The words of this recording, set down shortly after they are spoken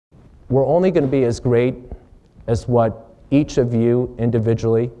we're only going to be as great as what each of you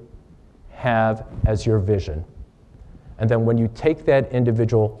individually have as your vision. And then when you take that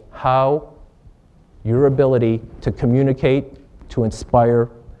individual, how your ability to communicate, to inspire,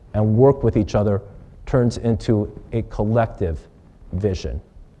 and work with each other turns into a collective vision.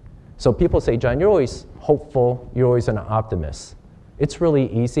 So people say, John, you're always hopeful, you're always an optimist. It's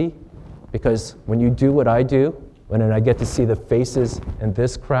really easy, because when you do what I do, when I get to see the faces in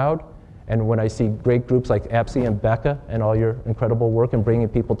this crowd, and when I see great groups like APSI and Becca and all your incredible work in bringing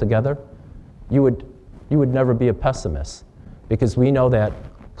people together, you would never be a pessimist, because we know that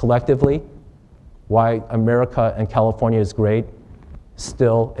collectively, why America and California is great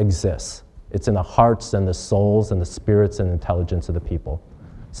still exists. It's in the hearts and the souls and the spirits and intelligence of the people.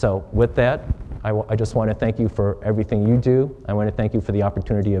 So with that, I just want to thank you for everything you do. I want to thank you for the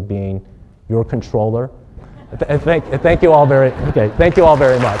opportunity of being your controller. Thank you all very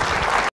much.